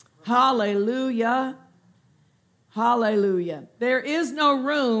 Hallelujah. Hallelujah. There is no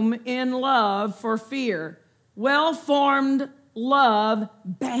room in love for fear. Well-formed love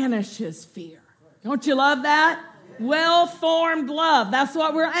banishes fear. Don't you love that? Well-formed love. That's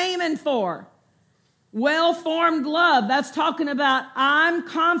what we're aiming for. Well-formed love. That's talking about I'm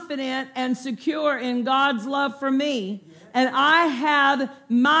confident and secure in God's love for me. And I have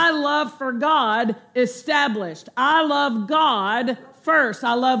my love for God established. I love God first.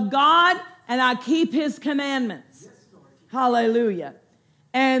 I love God and I keep His commandments. Hallelujah.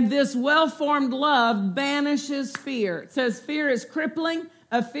 And this well-formed love banishes fear. It says fear is crippling,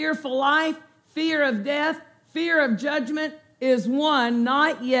 a fearful life. fear of death, fear of judgment is one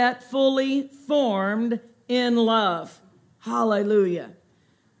not yet fully formed in love. Hallelujah.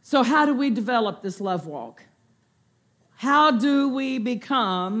 So how do we develop this love walk? How do we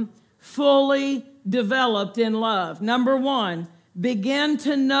become fully developed in love? Number one, begin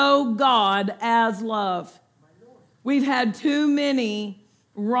to know God as love. We've had too many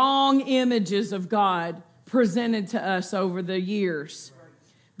wrong images of God presented to us over the years.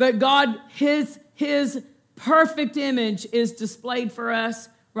 But God, His perfect image is displayed for us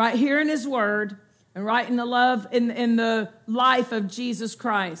right here in His Word and right in the love, in the life of Jesus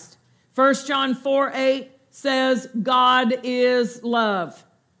Christ. 1 John 4:8 says, God is love.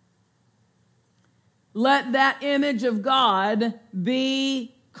 Let that image of God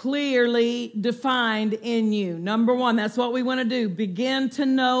be clearly defined in you. Number one, that's what we want to do. Begin to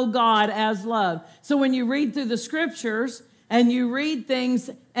know God as love. So when you read through the scriptures and you read things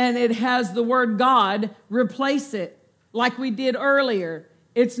and it has the word God, replace it like we did earlier.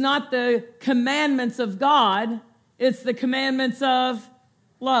 It's not the commandments of God, it's the commandments of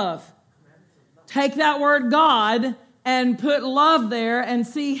love. Take that word God and put love there and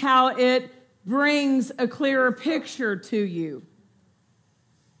see how it brings a clearer picture to you.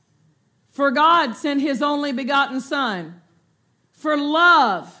 For God sent His only begotten Son. For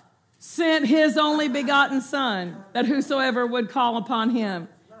love sent His only begotten Son, that whosoever would call upon Him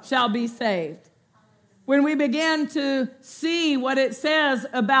shall be saved. When we begin to see what it says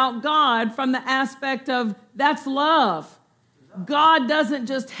about God from the aspect of that's love. God doesn't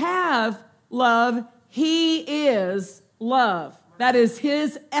just have love, He is love. That is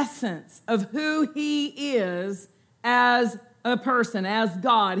His essence of who He is as a person, as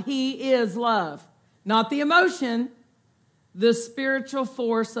God. He is love. Not the emotion, the spiritual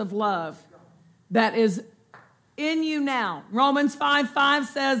force of love that is in you now. Romans 5:5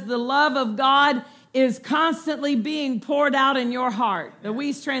 says the love of God is constantly being poured out in your heart. The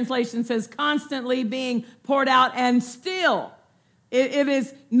Weiss translation says constantly being poured out, and still it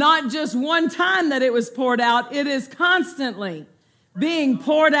is not just one time that it was poured out, it is constantly being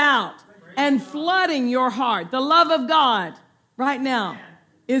poured out and flooding your heart. The love of God right now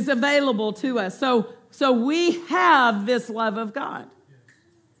is available to us. So we have this love of God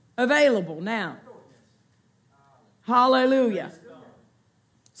available now. Hallelujah.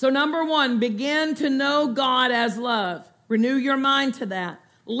 So number one, begin to know God as love. Renew your mind to that.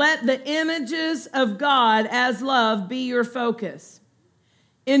 Let the images of God as love be your focus.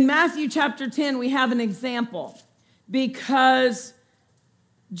 In Matthew chapter 10, we have an example because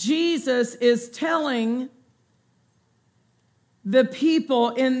Jesus is telling the people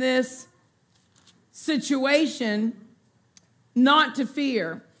in this situation not to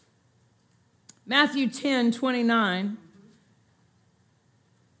fear. Matthew 10:29.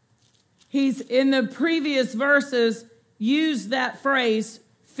 He's in the previous verses used that phrase,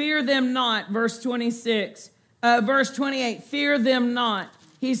 fear them not, verse 26. Verse 28, fear them not.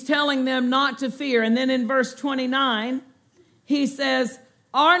 He's telling them not to fear. And then in verse 29, he says,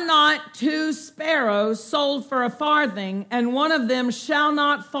 are not 2 sparrows sold for a farthing, and one of them shall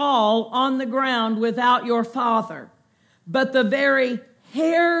not fall on the ground without your Father? But the very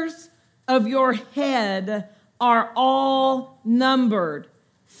hairs of your head are all numbered.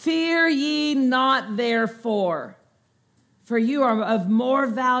 Fear ye not, therefore, for you are of more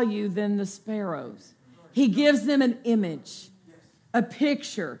value than the sparrows. He gives them an image, a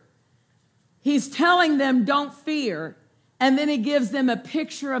picture. He's telling them don't fear, and then he gives them a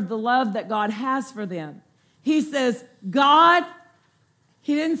picture of the love that God has for them. He says, God,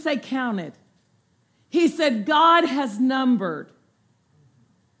 he didn't say counted. He said, God has numbered.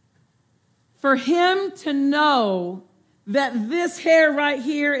 For him to know that this hair right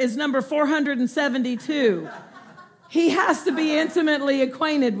here is number 472, he has to be intimately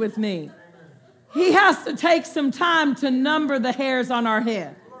acquainted with me. He has to take some time to number the hairs on our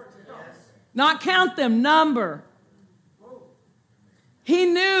head. Not count them, number. He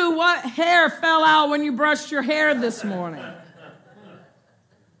knew what hair fell out when you brushed your hair this morning.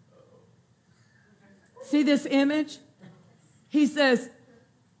 See this image? He says,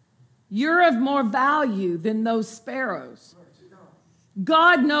 you're of more value than those sparrows.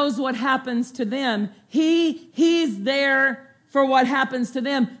 God knows what happens to them. He's there for what happens to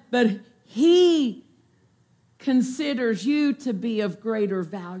them, but he considers you to be of greater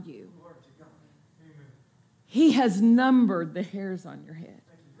value. He has numbered the hairs on your head.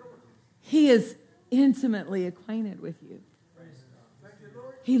 He is intimately acquainted with you.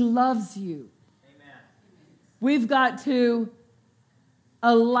 He loves you. We've got to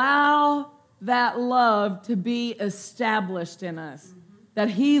allow that love to be established in us. that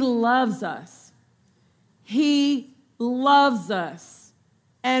He loves us. He loves us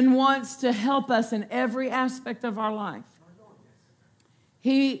and wants to help us in every aspect of our life.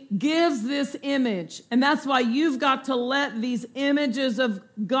 He gives this image, and that's why you've got to let these images of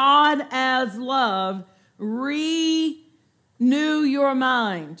God as love renew your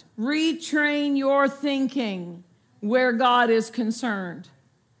mind, retrain your thinking where God is concerned,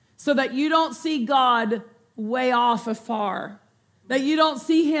 so that you don't see God way off afar, that you don't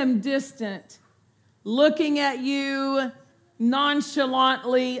see Him distant, looking at you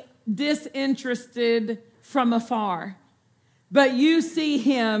nonchalantly, disinterested from afar. But you see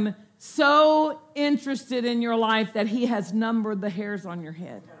Him so interested in your life that He has numbered the hairs on your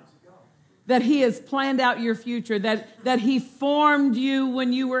head, that He has planned out your future, that He formed you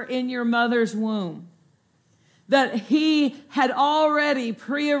when you were in your mother's womb, that He had already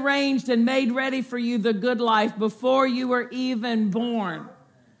prearranged and made ready for you the good life before you were even born.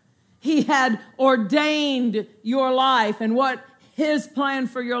 He had ordained your life and what His plan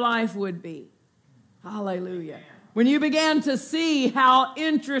for your life would be. Hallelujah. When you began to see how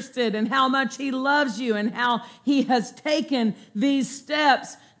interested and how much He loves you and how He has taken these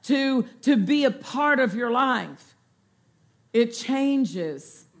steps to be a part of your life, it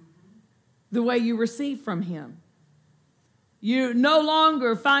changes the way you receive from Him. You no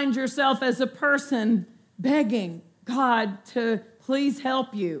longer find yourself as a person begging God to please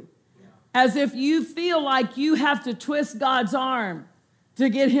help you, as if you feel like you have to twist God's arm to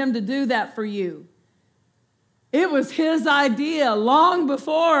get Him to do that for you. It was His idea long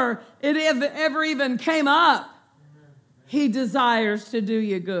before it ever even came up. He desires to do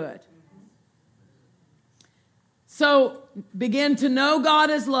you good. So begin to know God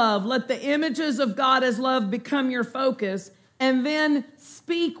as love. Let the images of God as love become your focus. And then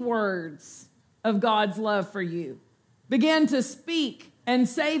speak words of God's love for you. Begin to speak and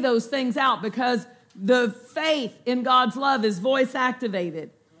say those things out, because the faith in God's love is voice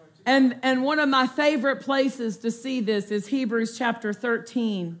activated. And one of my favorite places to see this is Hebrews chapter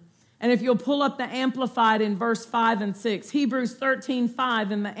 13. And if you'll pull up the Amplified in verse 5 and 6, Hebrews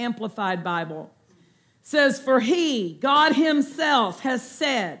 13:5 in the Amplified Bible says, "For He, God Himself, has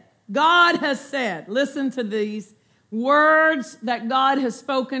said," God has said, listen to these words that God has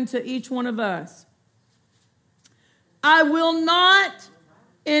spoken to each one of us, "I will not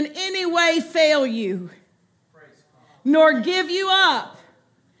in any way fail you, nor give you up,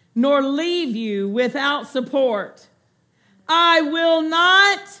 nor leave you without support. I will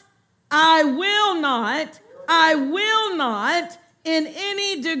not in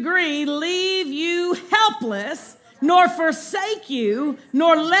any degree leave you helpless, nor forsake you,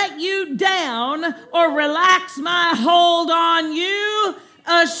 nor let you down, or relax my hold on you.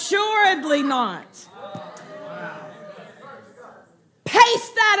 Assuredly not."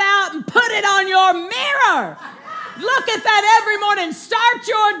 Paste that out and put it on your mirror. Look at that every morning. Start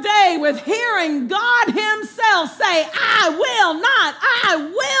your day with hearing God Himself say, I will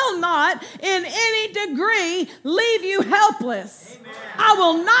not in any degree leave you helpless. Amen. I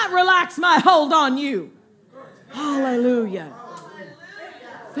will not relax my hold on you. Hallelujah.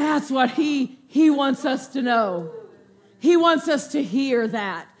 That's what He wants us to know. He wants us to hear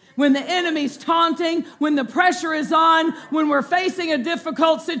that. When the enemy's taunting, when the pressure is on, when we're facing a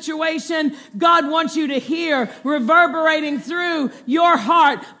difficult situation, God wants you to hear, reverberating through your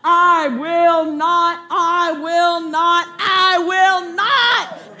heart, I will not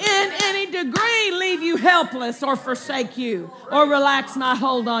in any degree leave you helpless or forsake you or relax my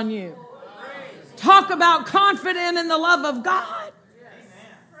hold on you. Talk about confident in the love of God.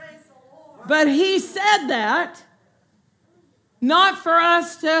 But He said that not for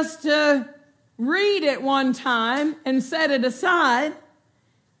us just to read it one time and set it aside.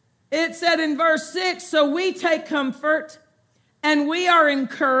 It said in verse 6, "So we take comfort and we are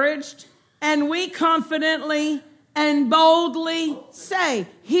encouraged and we confidently and boldly say."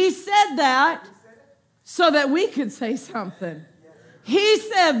 He said that so that we could say something. He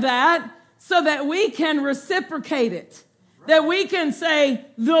said that so that we can reciprocate it. That we can say,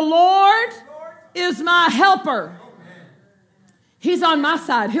 the Lord is my helper. He's on my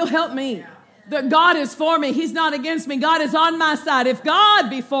side. He'll help me. That God is for me. He's not against me. God is on my side. If God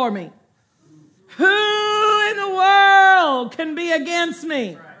be for me, who in the world can be against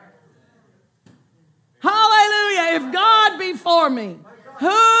me? Hallelujah. If God be for me,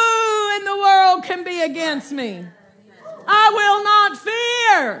 who in the world can be against me? I will not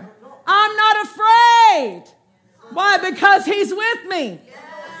fear. I'm not afraid. Why? Because He's with me.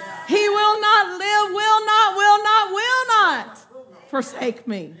 He will not forsake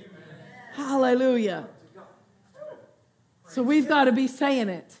me. Hallelujah. So we've got to be saying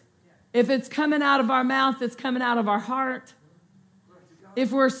it. If it's coming out of our mouth, it's coming out of our heart.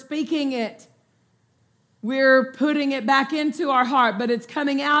 If we're speaking it, we're putting it back into our heart, but it's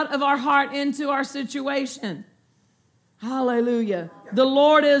coming out of our heart into our situation. Hallelujah. The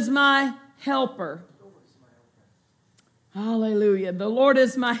Lord is my helper. Hallelujah. The Lord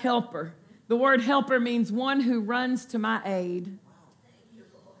is my helper. The word helper means one who runs to my aid.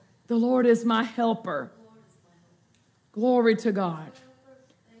 The Lord is my helper. Glory to God.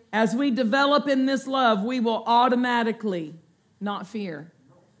 As we develop in this love, we will automatically not fear.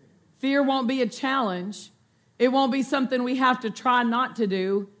 Fear won't be a challenge. It won't be something we have to try not to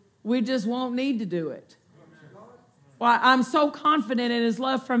do. We just won't need to do it. Well, I'm so confident in His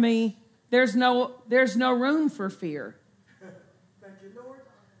love for me, there's no room for fear. Thank you, Lord.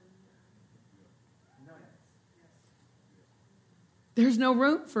 There's no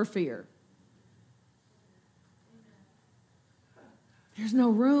room for fear. There's no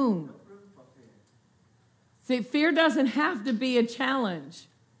room. See, fear doesn't have to be a challenge.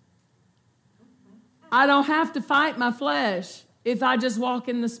 I don't have to fight my flesh if I just walk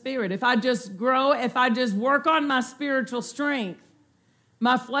in the Spirit. If I just grow, if I just work on my spiritual strength,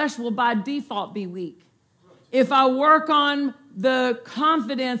 my flesh will by default be weak. If I work on the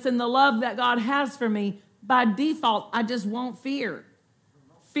confidence and the love that God has for me, by default, I just won't fear.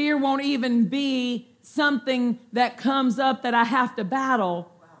 Fear won't even be something that comes up that I have to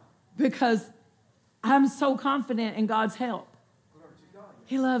battle because I'm so confident in God's help.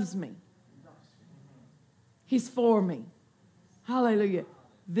 He loves me. He's for me. Hallelujah.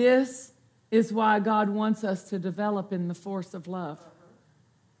 This is why God wants us to develop in the force of love.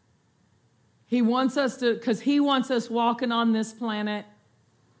 He wants us to, because He wants us walking on this planet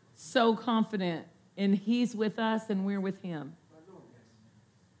so confident, and He's with us and we're with Him.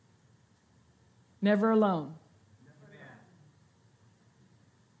 Never alone.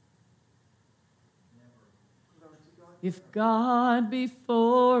 If God be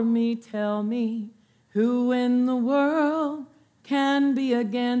for me, tell me, who in the world can be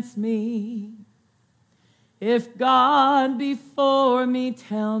against me? If God be for me,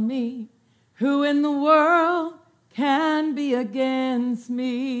 tell me, who in the world can be against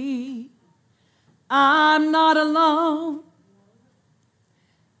me? I'm not alone.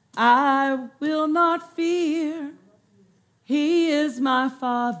 I will not fear. He is my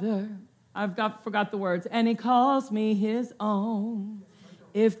Father. Forgot the words. And He calls me His own.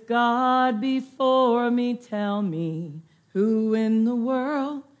 If God be for me, tell me, who in the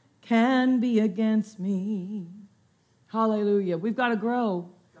world can be against me? Hallelujah. We've got to grow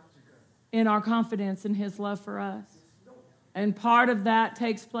in our confidence in His love for us. And part of that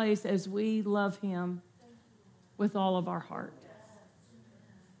takes place as we love Him with all of our heart.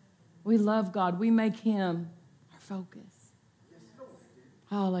 We love God. We make Him our focus.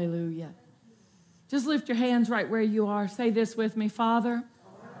 Hallelujah. Just lift your hands right where you are. Say this with me. Father,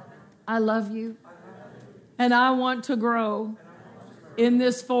 I love You, and I want to grow in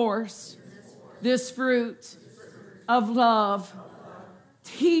this force, this fruit of love.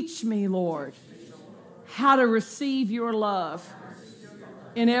 Teach me, Lord, how to receive Your love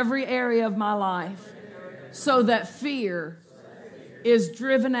in every area of my life so that fear is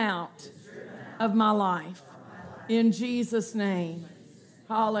driven out of my life. In Jesus' name.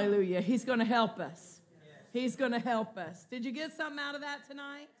 Hallelujah. He's going to help us. He's going to help us. Did you get something out of that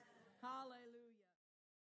tonight? Hallelujah.